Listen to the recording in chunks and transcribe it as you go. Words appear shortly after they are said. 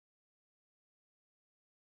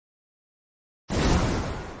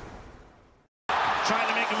Trying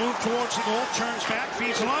to make a move towards the goal. Turns back.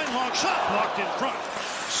 Feeds the line. Long shot. Blocked in front.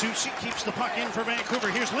 Susie keeps the puck in for Vancouver.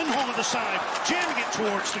 Here's Lindholm to the side. Jamming it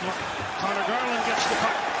towards the goal. Connor Garland gets the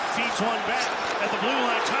puck. Feeds one back at the blue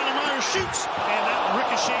line. Tyler Myers shoots. And that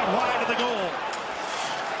ricocheted wide of the goal.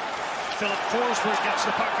 Philip Forsberg gets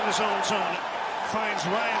the puck in his own zone. Finds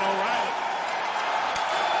Ryan O'Reilly.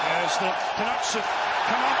 As the Canucks have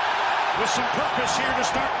come up with some purpose here to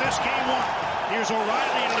start this game one. Here's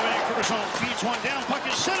O'Reilly into the Vancouver zone. Feeds one down. Puck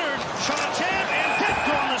is centered. Shot attempt. And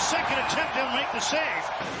Demko on the second attempt. He'll make the save.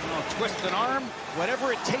 Twist an arm.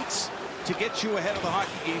 Whatever it takes to get you ahead of the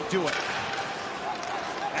hockey game, do it.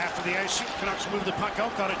 After the ice, Canucks move the puck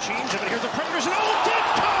out. Got a change. And here's the Predators. And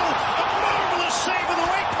Demko! A marvelous save with the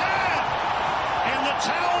right pad. And the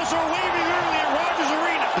towels are waving early at Rogers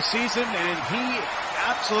Arena. The season, and he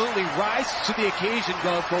absolutely rises to the occasion.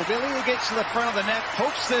 Beauvillier gets to the front of the net,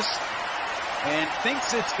 pokes this, and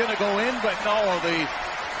thinks it's going to go in, but no, the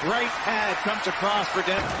right pad comes across for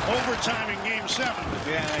Demko. Overtime in Game 7.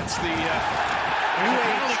 Yeah, it's the new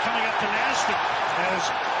penalty coming up to Nashville as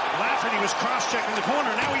Lafferty was cross-checking the corner.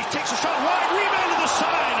 Now he takes a shot wide, rebound to the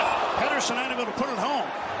side. Pedersen unable to put it home,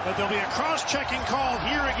 but there'll be a cross-checking call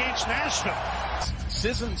here against Nashville.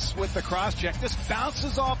 Sissons with the cross-check. This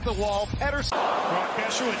bounces off the wall. Pedersen. Brock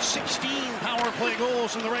Besser with 16 power play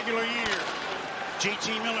goals in the regular year.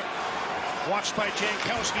 JT Miller. Watched by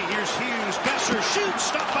Jankowski. Here's Hughes. Besser shoots.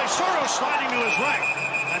 Stopped by Soros. Sliding to his right.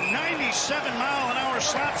 A 97-mile-an-hour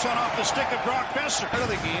slap shot off the stick of Brock Besser. Out of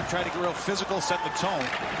the game. Tried to get real physical. Set the tone.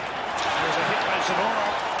 There's a hit by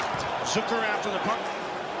Zadorov. Zucker after the puck.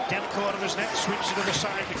 Demko out of his net. Sweeps it to the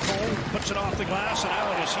side to Cole. Puts it off the glass and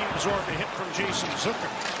out as he absorbed a hit from Jason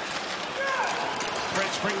Zucker.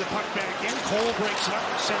 Preds bring the puck back in. Cole breaks it up.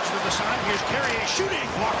 Sends it to the side. Here's Carrier shooting.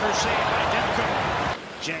 Blocker saved by Demko.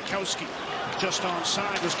 Jankowski. Just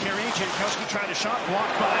onside was Carey. Jankowski tried a shot,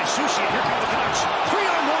 blocked by Susie. Here come the Canucks.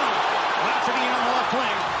 3-on-1. Lafferty on the left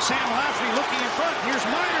wing. Sam Lafferty looking in front. Here's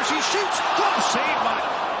Myers. He shoots. Glove saved by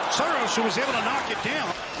Soros, who was able to knock it down.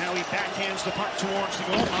 Now he backhands the puck towards the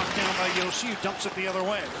goal. Knocked down by Yossi, who dumps it the other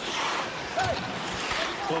way.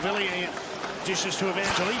 Beauvillier dishes to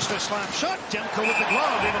Evangelista. Slap shot. Demko with the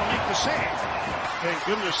glove, able to make the save. Thank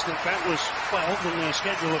goodness that was 12 when the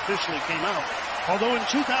schedule officially came out. Although in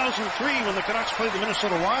 2003, when the Canucks played the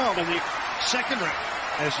Minnesota Wild in the second round,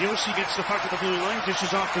 as Yossi gets the puck at the blue line,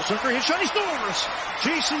 dishes off to Zucker. His shot, he scores!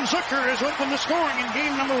 Jason Zucker has opened the scoring in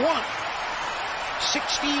game number 1.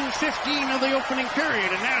 16-15 of the opening period,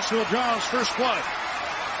 and Nashville draws first blood.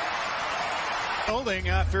 Holding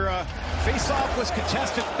after a face-off was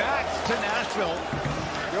contested back to Nashville.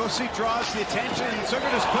 Yossi draws the attention, and Zucker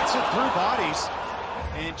just puts it through bodies.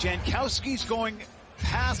 And Jankowski's going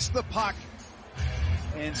past the puck.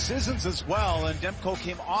 And Sissons as well, and Demko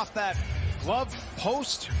came off that glove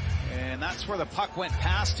post, and that's where the puck went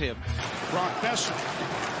past him. Brock Besser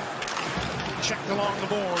checked along the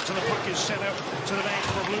boards, and the puck is sent out to the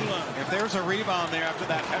Vancouver blue line. If there's a rebound there after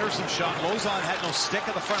that Pedersen shot, Lozon had no stick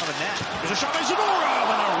at the front of the net. There's a shot by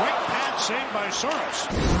Zadorov, and a right pad saved by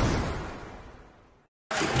Soros.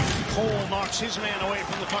 Cole knocks his man away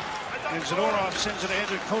from the puck. And Zadorov sends it ahead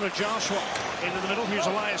to Dakota Joshua. Into the middle, here's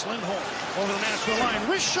Elias Lindholm. Over the Nashville line,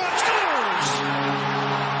 wrist shot, scores!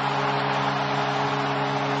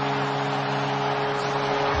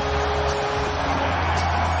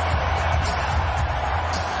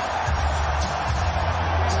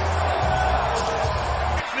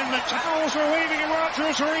 And the towels are waving at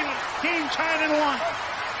Rogers Arena. Game tied at 1.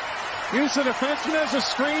 Use the defenseman as a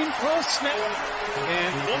screen, close snap,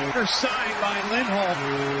 and blocker signed by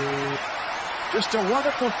Lindholm. Just a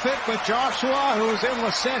wonderful fit with Joshua, who was able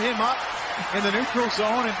to set him up in the neutral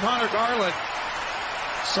zone, and Connor Garland.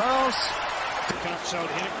 Soros. Canucks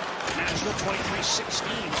out hitting Nashville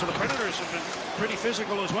 23-16, so the Predators have been pretty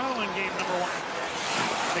physical as well in game number 1.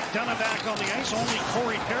 McDonough back on the ice. Only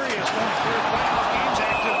Corey Perry has won 4 playoff games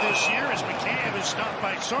active this year as McCabe is stopped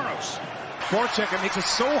by Soros. Forecheck, it makes it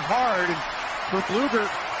so hard for Bluger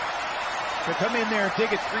to come in there and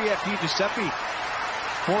dig it free at Giuseppe.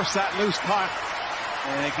 Force that loose puck.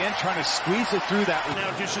 And again, trying to squeeze it through that.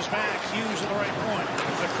 Now dishes back. Hughes at the right point.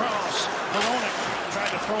 The cross. Hronek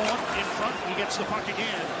tried to throw one in front. He gets the puck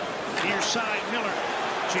again. Near side, Miller.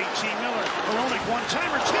 JT Miller. Hronek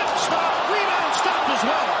one-timer. Tip. Stop. Rebound. Stopped as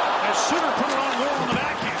well. As Suter put it on goal in the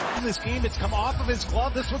backhand. In this game, it's come off of his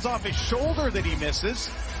glove. This one's off his shoulder that he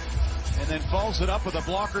misses. And then follows it up with a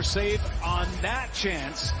blocker save on that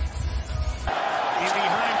chance. In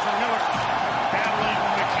behind for Miller. Battling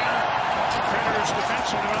McCarron. Predators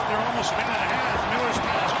defensemen are out there almost a minute and a half. Miller's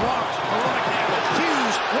pass blocked. Hronek handle.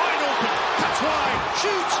 Hughes wide open. Cuts wide.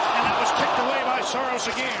 Shoots. And that was kicked away by Saros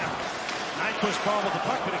again. Nyquist bobbled the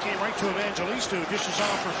puck, but it came right to Evangelista, who dishes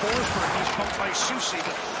off for Forsberg. He's pumped by Soucy,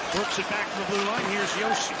 but works it back to the blue line. Here's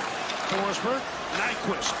Josi. Forsberg,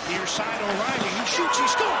 Nyquist, near side O'Reilly. He shoots, he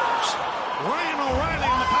scores! Ryan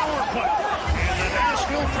O'Reilly on the power play. And the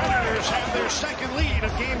Nashville Predators have their second lead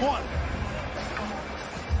of Game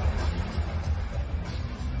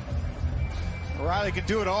 1. O'Reilly can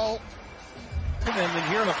do it all. And then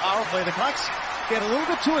here in the power play, the Canucks get a little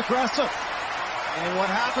bit too aggressive. And what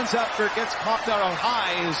happens after it gets popped out on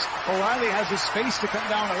high is O'Reilly has his space to come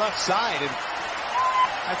down the left side. And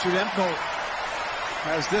Achudenko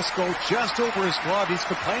has this go just over his glove. He's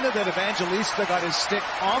complaining that Evangelista got his stick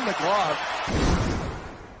on the glove.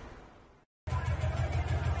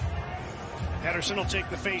 Pettersson will take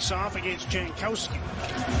the face-off against Jankowski.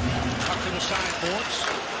 Up to the sideboards.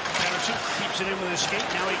 Pettersson keeps it in with his skate.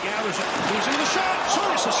 Now he gathers it. Losing the shot. So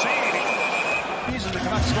is the save. The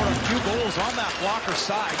Canucks scored a few goals on that blocker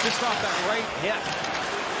side, just off that right hit.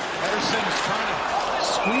 Pettersson is trying to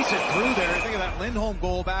squeeze it through there. Think of that Lindholm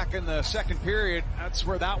goal back in the second period. That's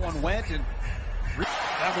where that one went. And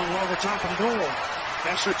that one over top of the goal.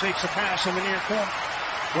 Besser takes a pass in the near corner.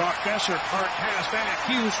 Brock Besser, hard pass back.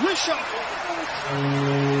 Hughes, wrist shot.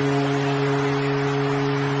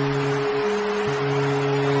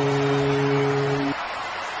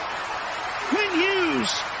 Quinn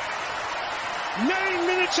Hughes. 9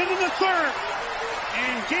 minutes into the third.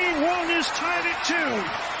 And Game 1 is tied at 2.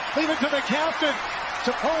 Leave it to the captain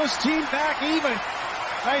to pull his team back even.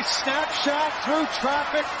 Nice snapshot through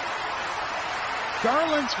traffic.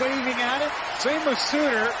 Garland's waving at it. Same with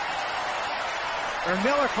Suter. Or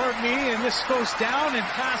Miller, pardon me, and this goes down and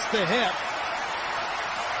past the hip.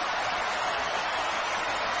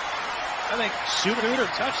 I think Suter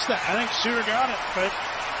touched that. I think Suter got it, but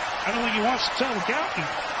I don't think he wants to tell the captain.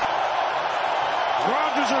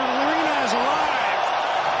 Rogers Arena is alive.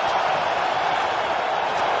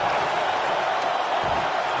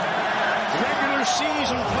 Regular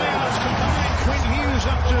season playoffs combined. Quinn Hughes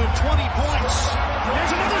up to 20 points.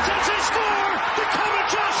 There's another chance to score. Dakota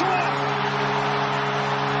Joshua.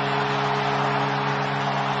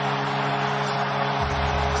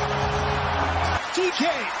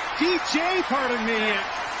 DJ, pardon me.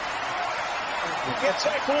 Gets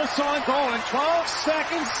a full on goal in 12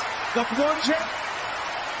 seconds. The blue jet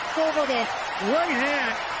over the right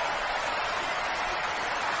hand.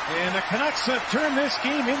 And the Canucks have turned this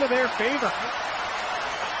game into their favor.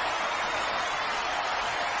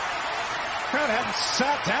 Crowd hadn't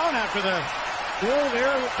sat down after the goal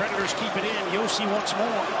there. Predators keep it in. Josi once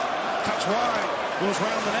more. Cuts wide. Goes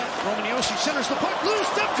round the net. Roman Josi centers the puck.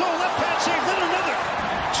 Loose. Demko. Left pad save. Then another.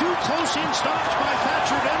 Two close in stops by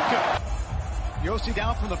Thatcher Demko. Josi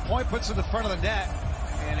down from the point. Puts it in the front of the net.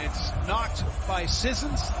 And it's knocked by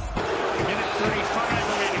Sissons. Minute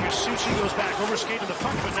 35 remaining as Soucy goes back. Overskated the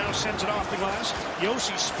puck, but now sends it off the glass.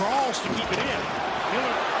 Josi sprawls to keep it in.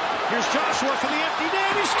 Miller. Here's Joshua for the empty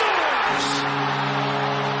net. He scores!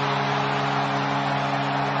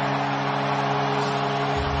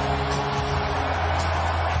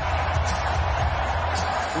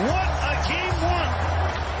 What a Game 1!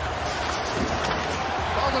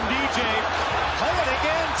 Call him DJ. Play it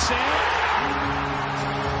again, Sam.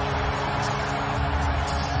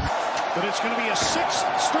 But it's going to be a 6th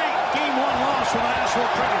straight Game 1 loss for the Nashville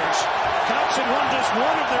Predators. Canucks had won just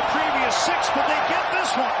one of their previous 6, but they get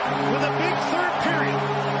this one with a big third period.